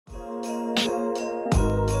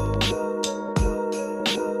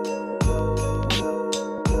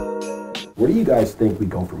Where do you guys think we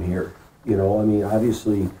go from here? You know, I mean,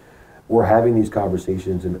 obviously, we're having these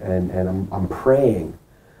conversations, and I'm praying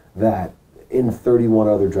that in 31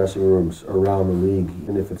 other dressing rooms around the league,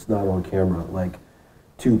 even if it's not on camera, like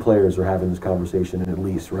 2 players are having this conversation at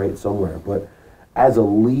least, right, somewhere. But as a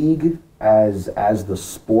league, as the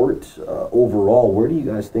sport overall, where do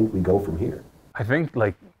you guys think we go from here? I think,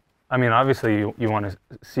 like, I mean, obviously you want to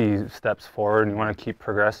see steps forward and you want to keep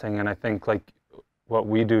progressing. And I think, like, what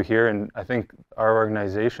we do here, and I think our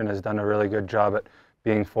organization has done a really good job at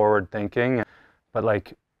being forward thinking. But,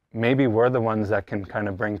 like, maybe we're the ones that can kind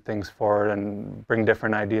of bring things forward and bring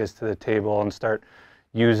different ideas to the table and start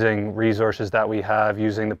using resources that we have,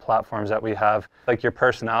 using the platforms that we have, like your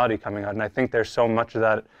personality coming out. And I think there's so much of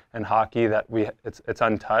that in hockey that it's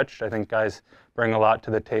untouched. I think guys bring a lot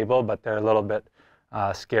to the table, but they're a little bit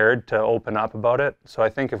scared to open up about it. So I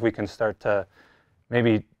think if we can start to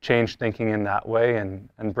maybe change thinking in that way and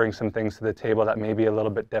bring some things to the table that may be a little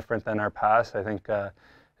bit different than our past, I think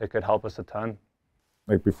it could help us a ton.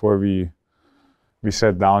 Like before we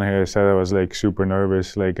sat down here, I said I was like super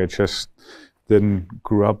nervous. Like I just didn't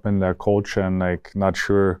grow up in that culture and like not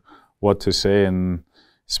sure what to say, and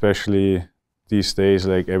especially these days,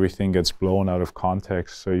 like everything gets blown out of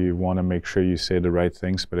context, so you want to make sure you say the right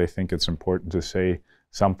things. But I think it's important to say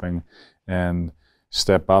something and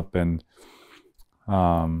step up. And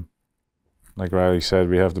like Riley said,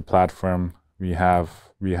 we have the platform, we have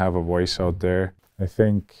a voice out there. I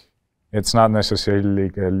think it's not necessarily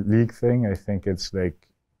like a league thing. I think it's like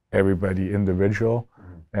everybody individual.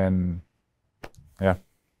 And yeah.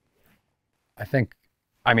 I think,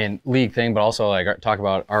 I mean, league thing, but also like talk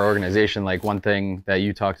about our organization. Like one thing that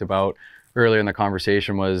you talked about earlier in the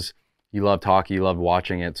conversation was you loved hockey, you loved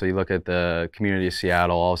watching it. So you look at the community of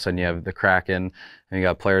Seattle, all of a sudden you have the Kraken, and you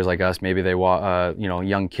got players like us. Maybe they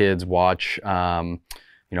young kids watch, on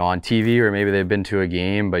TV, or maybe they've been to a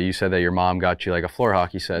game, but you said that your mom got you like a floor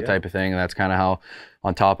hockey set type of thing. And that's kind of how,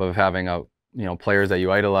 on top of having players that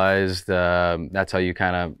you idolized, that's how you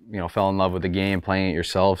kind of, fell in love with the game, playing it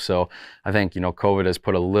yourself. So I think, COVID has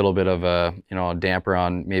put a little bit of a damper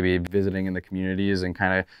on maybe visiting in the communities and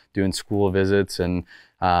kind of doing school visits. And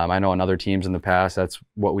I know in other teams in the past, that's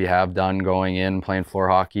what we have done, going in, playing floor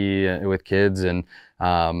hockey with kids. And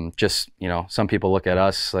some people look at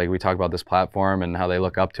us, like we talk about this platform and how they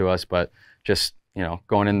look up to us, but just,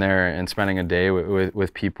 going in there and spending a day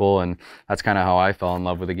with people. And that's kind of how I fell in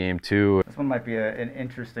love with the game too. This one might be an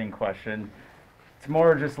interesting question. It's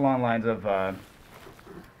more just along the lines of,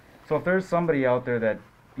 so if there's somebody out there that,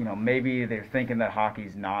 maybe they're thinking that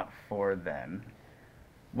hockey's not for them,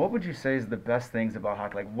 what would you say is the best things about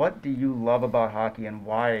hockey? Like, what do you love about hockey and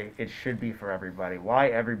why it should be for everybody? Why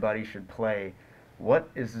everybody should play? What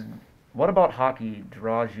about hockey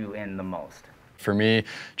draws you in the most? For me,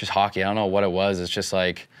 just hockey, I don't know what it was. It's just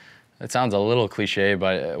like, it sounds a little cliche,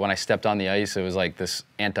 but when I stepped on the ice, it was like this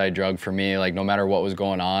anti-drug for me. Like no matter what was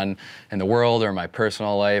going on in the world or my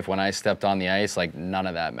personal life, when I stepped on the ice, like none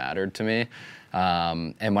of that mattered to me.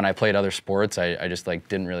 And when I played other sports, I just like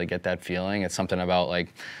didn't really get that feeling. It's something about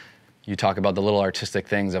like, you talk about the little artistic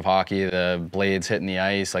things of hockey, the blades hitting the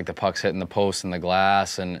ice, like the pucks hitting the post and the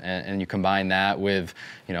glass, and you combine that with,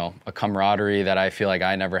 a camaraderie that I feel like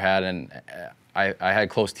I never had. And I had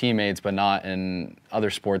close teammates, but not in other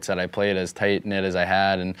sports that I played as tight-knit as I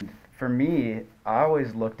had. And for me, I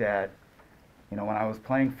always looked at, when I was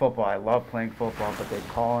playing football, I loved playing football, but they'd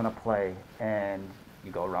call in a play, and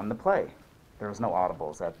you go run the play. There was no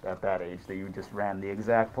audibles at that age, that you just ran the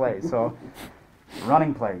exact play. So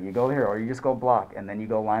running play, you go here, or you just go block, and then you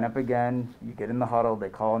go line up again, you get in the huddle, they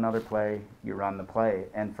call another play, you run the play.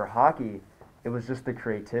 And for hockey, it was just the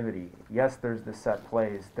creativity. Yes, there's the set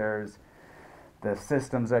plays, there's the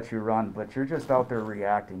systems that you run, but you're just out there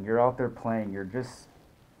reacting, you're out there playing, you're just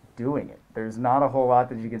doing it. There's not a whole lot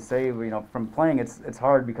that you can say, from playing, it's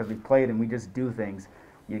hard because we played and we just do things.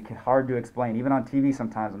 It's hard to explain. Even on TV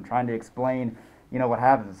sometimes I'm trying to explain, what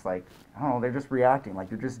happens. It's like, oh, they're just reacting, like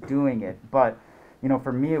you're just doing it. But,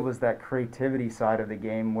 for me it was that creativity side of the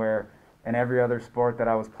game where in every other sport that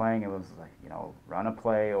I was playing, it was like, run a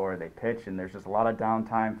play or they pitch and there's just a lot of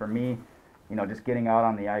downtime. For me, just getting out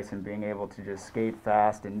on the ice and being able to just skate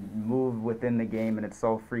fast and move within the game, and it's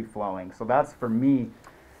so free-flowing. So that's, for me,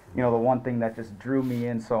 the one thing that just drew me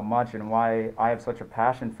in so much, and why I have such a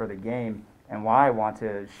passion for the game, and why I want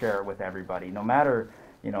to share it with everybody. No matter,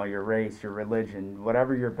 your race, your religion,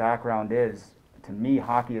 whatever your background is, to me,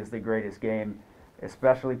 hockey is the greatest game,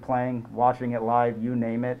 especially playing, watching it live, you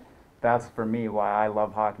name it. That's, for me, why I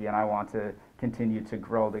love hockey, and I want to continue to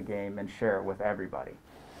grow the game and share it with everybody.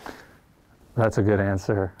 That's a good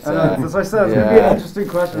answer. As I said, it's going to be an interesting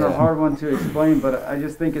question, a hard one to explain, but I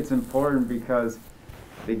just think it's important because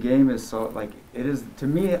the game is so, like, it is, to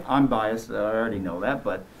me, I'm biased, I already know that,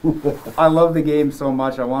 but I love the game so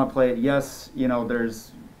much, I want to play it. Yes, you know,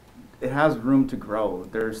 it has room to grow.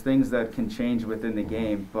 There's things that can change within the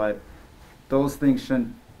game, but those things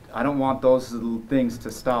shouldn't, I don't want those things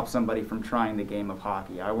to stop somebody from trying the game of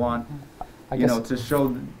hockey. I want, you know, to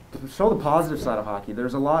show the positive side of hockey.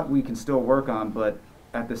 There's a lot we can still work on, but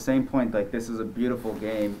at the same point, like, this is a beautiful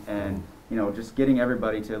game, and, you know, just getting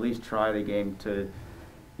everybody to at least try the game, to,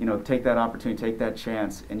 you know, take that opportunity, take that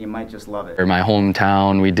chance, and you might just love it. In my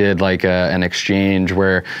hometown, we did like an exchange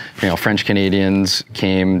where, you know, French Canadians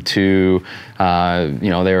came to, you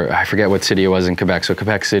know, I forget what city it was in Quebec. So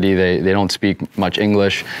Quebec City, they don't speak much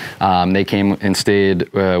English. They came and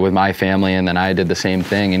stayed with my family, and then I did the same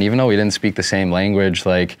thing. And even though we didn't speak the same language,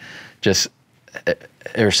 like, just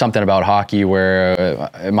there's something about hockey where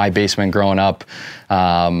in my basement growing up,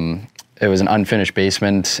 it was an unfinished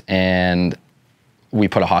basement, and we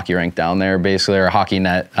put a hockey rink down there, basically, or a hockey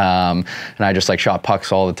net, and I just like shot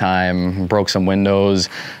pucks all the time, broke some windows,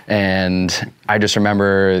 and I just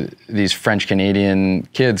remember these French Canadian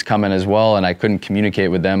kids coming as well, and I couldn't communicate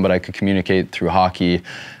with them, but I could communicate through hockey,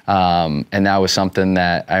 and that was something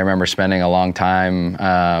that I remember spending a long time,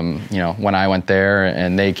 you know, when I went there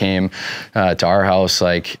and they came to our house.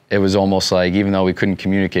 Like, it was almost like, even though we couldn't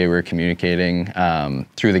communicate, we were communicating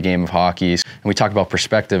through the game of hockey. And we talk about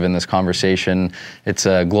perspective in this conversation. It's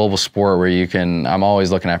a global sport where I'm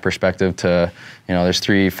always looking at perspective to, you know, there's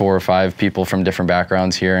 3, 4, 5 people from different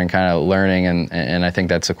backgrounds here and kind of learning, and I think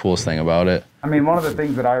that's the coolest thing about it. I mean, one of the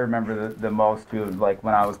things that I remember the most too, like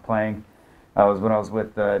when I was playing, when I was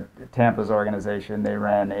with Tampa's organization. They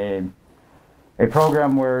ran a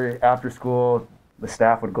program where after school the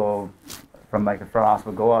staff would go from, like, the front office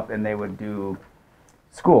would go up and they would do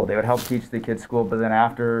school. They would help teach the kids school, but then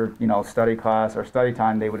after, you know, study class or study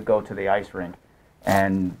time, they would go to the ice rink,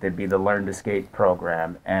 and there'd be the Learn to Skate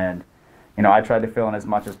program. And, you know, I tried to fill in as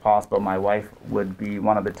much as possible. My wife would be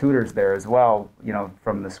one of the tutors there as well, you know,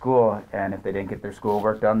 from the school. And if they didn't get their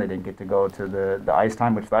schoolwork done, they didn't get to go to the ice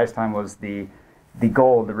time, which the ice time was the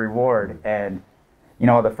goal, the reward. And, you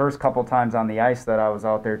know, the first couple times on the ice that I was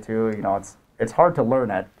out there too, you know, it's hard to learn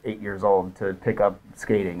at 8 years old to pick up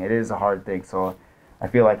skating. It is a hard thing. So I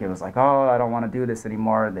feel like it was like, oh, I don't want to do this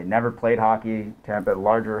anymore. They never played hockey. Tampa,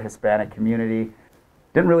 larger Hispanic community.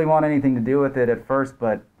 Didn't really want anything to do with it at first,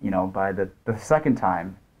 but, you know, by the second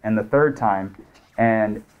time and the third time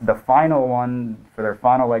and the final one, for their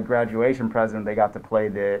final, like, graduation present, they got to play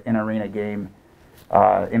the in-arena game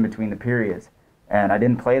in between the periods. And I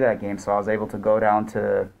didn't play that game, so I was able to go down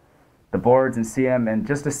to the boards and see them, and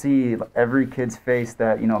just to see every kid's face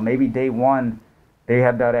that, you know, maybe day one they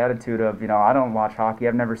had that attitude of, you know, I don't watch hockey,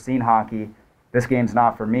 I've never seen hockey, this game's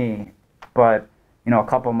not for me. But, you know, a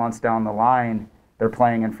couple months down the line, they're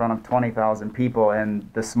playing in front of 20,000 people, and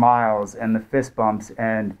the smiles and the fist bumps,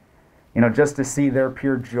 and, you know, just to see their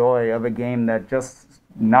pure joy of a game that just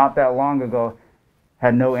not that long ago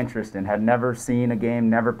had no interest in, had never seen a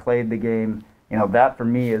game, never played the game. You know, that for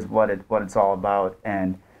me is what it's all about,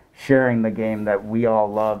 and sharing the game that we all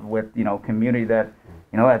love with, you know, community that,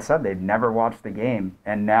 you know, that said, they've never watched the game,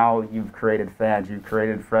 and now you've created fans, you've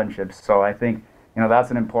created friendships. So I think, you know,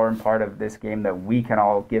 that's an important part of this game that we can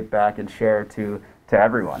all give back and share to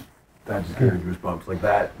everyone. That just gave me goosebumps. Like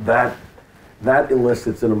that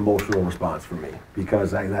elicits an emotional response for me,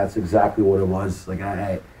 because that's exactly what it was. Like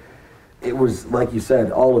it was, like you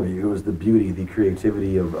said, all of you, it was the beauty, the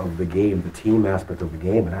creativity of the game, the team aspect of the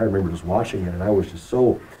game. And I remember just watching it, and I was just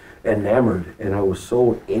so enamored, and I was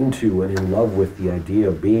so into and in love with the idea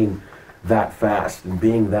of being that fast and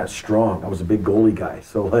being that strong. I was a big goalie guy,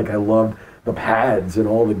 so, like, I loved the pads and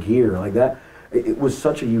all the gear like that. It was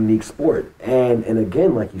such a unique sport, and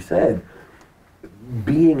again, like you said,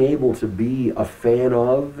 being able to be a fan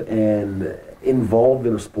of and involved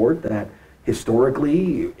in a sport that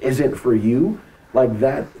historically isn't for you, like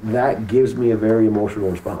that gives me a very emotional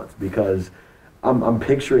response, because I'm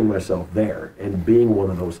picturing myself there and being one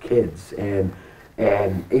of those kids, and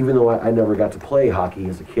even though I never got to play hockey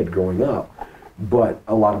as a kid growing up, but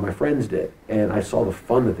a lot of my friends did, and I saw the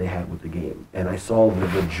fun that they had with the game, and I saw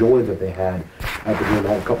the joy that they had at the game.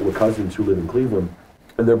 I have a couple of cousins who live in Cleveland,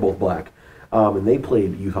 and they're both black, and they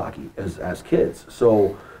played youth hockey as kids.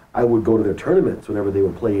 So I would go to their tournaments whenever they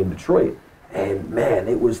would play in Detroit, And man,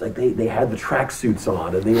 it was like they had the tracksuits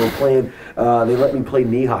on, and they were playing. They let me play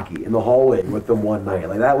knee hockey in the hallway with them one night.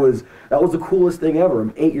 Like that was the coolest thing ever.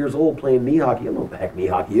 I'm 8 years old playing knee hockey. I don't know what the heck knee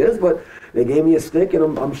hockey is, but they gave me a stick,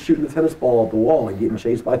 and I'm shooting the tennis ball at the wall and getting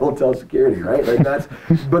chased by hotel security. Right? Like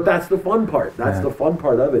but that's the fun part. That's the fun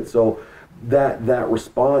part of it. So that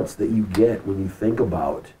response that you get when you think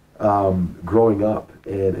about growing up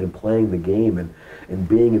and playing the game and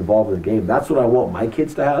being involved in the game, that's what I want my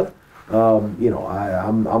kids to have. I'm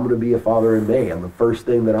going to be a father in May, and the first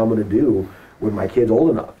thing that I'm going to do when my kid's old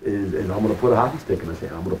enough is I'm going to put a hockey stick in his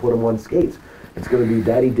hand. I'm going to put him on skates. It's going to be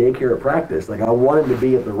daddy daycare at practice. Like, I want him to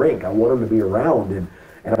be at the rink. I want him to be around, and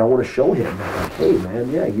I want to show him that, like, hey,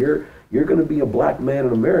 man, yeah, you're going to be a black man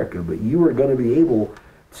in America, but you are going to be able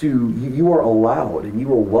to, you are allowed and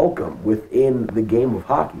you are welcome within the game of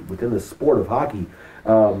hockey, within the sport of hockey.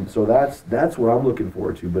 So that's what I'm looking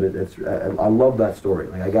forward to. But I love that story.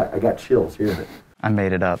 Like I got chills hearing it. I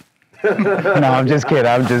made it up. No, I'm just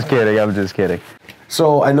kidding.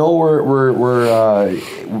 So I know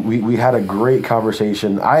we had a great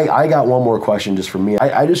conversation. I got one more question just for me.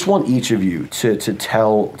 I just want each of you to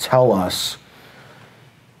tell us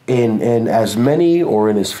in as many or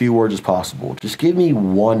in as few words as possible. Just give me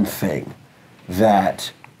one thing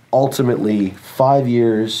that ultimately 5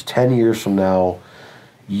 years, 10 years from now,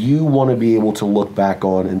 you want to be able to look back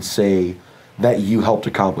on and say that you helped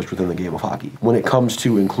accomplish within the game of hockey. When it comes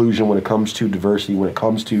to inclusion, when it comes to diversity, when it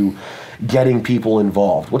comes to getting people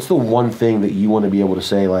involved, what's the one thing that you want to be able to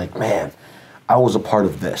say, like, man, I was a part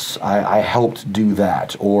of this. I helped do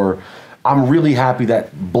that. Or I'm really happy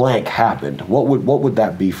that blank happened. What would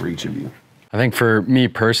that be for each of you? I think for me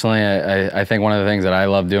personally, I think one of the things that I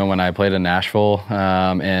loved doing when I played in Nashville,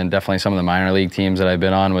 and definitely some of the minor league teams that I've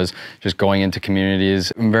been on, was just going into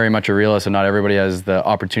communities. I'm very much a realist, and not everybody has the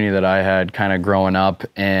opportunity that I had kind of growing up.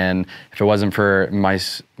 And if it wasn't for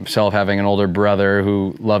myself having an older brother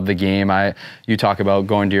who loved the game, you talk about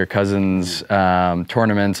going to your cousin's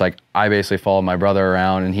tournaments. Like, I basically followed my brother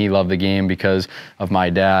around, and he loved the game because of my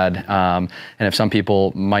dad. And if some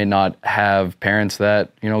people might not have parents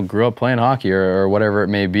that grew up playing hockey or whatever it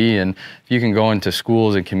may be, and if you can go into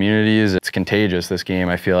schools and communities, it's contagious. This game,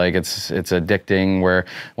 I feel like it's addicting. Where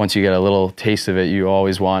once you get a little taste of it, you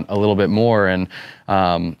always want a little bit more. And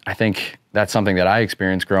I think that's something that I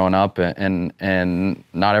experienced growing up, and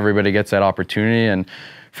not everybody gets that opportunity. And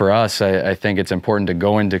for us, I think it's important to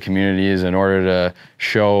go into communities in order to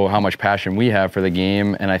show how much passion we have for the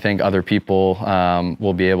game, and I think other people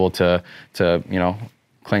will be able to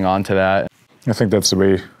cling on to that. I think that's the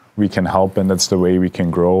way we can help, and that's the way we can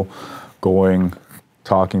grow.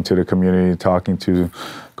 Talking to the community,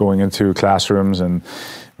 going into classrooms, and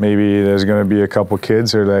maybe there's gonna be a couple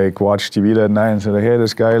kids who watch TV that night and say hey,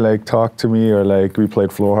 this guy talked to me, or we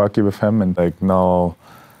played floor hockey with him, and no,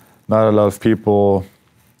 not a lot of people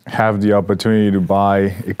have the opportunity to buy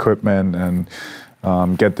equipment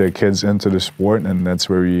and get their kids into the sport, and that's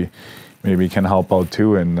where we maybe can help out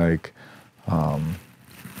too, and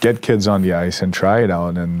get kids on the ice and try it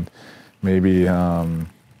out, and maybe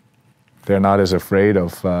they're not as afraid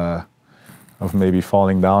of maybe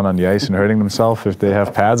falling down on the ice and hurting themselves if they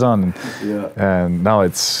have pads on. And now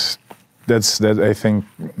that's I think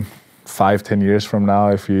 5-10 years from now,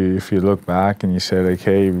 if you look back and you say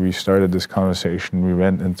hey, we started this conversation, we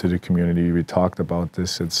went into the community, we talked about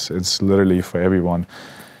this, it's literally for everyone,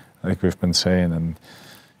 like we've been saying, and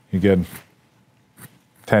you get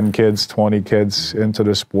 10 kids, 20 kids into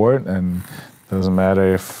the sport, and it doesn't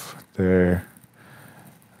matter if their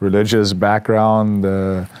religious background,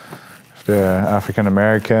 if they're African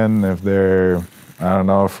American, if they're, I don't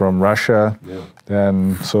know, from Russia,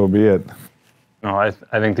 then so be it. No, I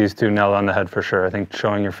think these two nailed on the head for sure. I think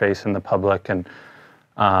showing your face in the public and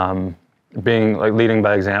being leading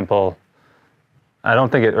by example, I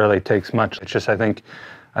don't think it really takes much. It's just I think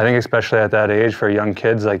especially at that age for young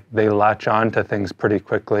kids, they latch on to things pretty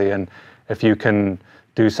quickly, and if you can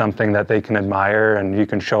do something that they can admire and you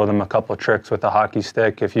can show them a couple of tricks with a hockey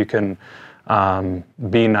stick, if you can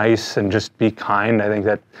be nice and just be kind, I think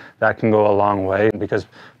that can go a long way, because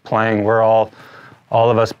playing, we're all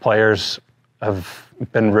of us players have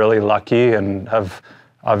been really lucky and have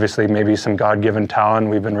obviously maybe some God-given talent.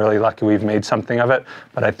 We've been really lucky we've made something of it,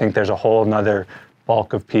 but I think there's a whole nother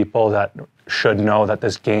bulk of people that should know that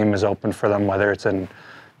this game is open for them, whether it's in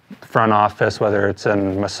front office, whether it's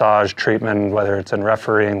in massage treatment, whether it's in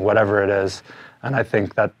refereeing, whatever it is. And I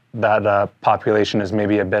think that population is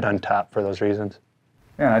maybe a bit untapped for those reasons.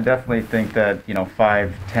 Yeah, I definitely think that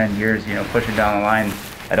 5-10 years, pushing down the line,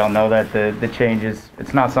 I don't know that the changes,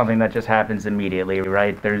 it's not something that just happens immediately,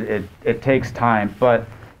 right? It takes time, but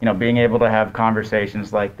you know, being able to have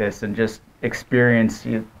conversations like this and just experience,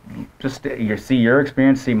 you see your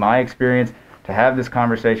experience, see my experience, to have this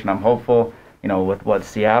conversation. I'm hopeful, you know, with what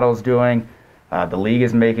Seattle's doing. The league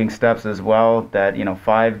is making steps as well that, you know,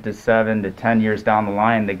 5 to 7 to 10 years down the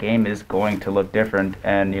line, the game is going to look different.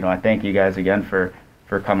 And, you know, I thank you guys again for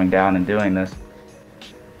coming down and doing this.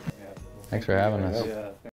 Thanks for having us. Yeah.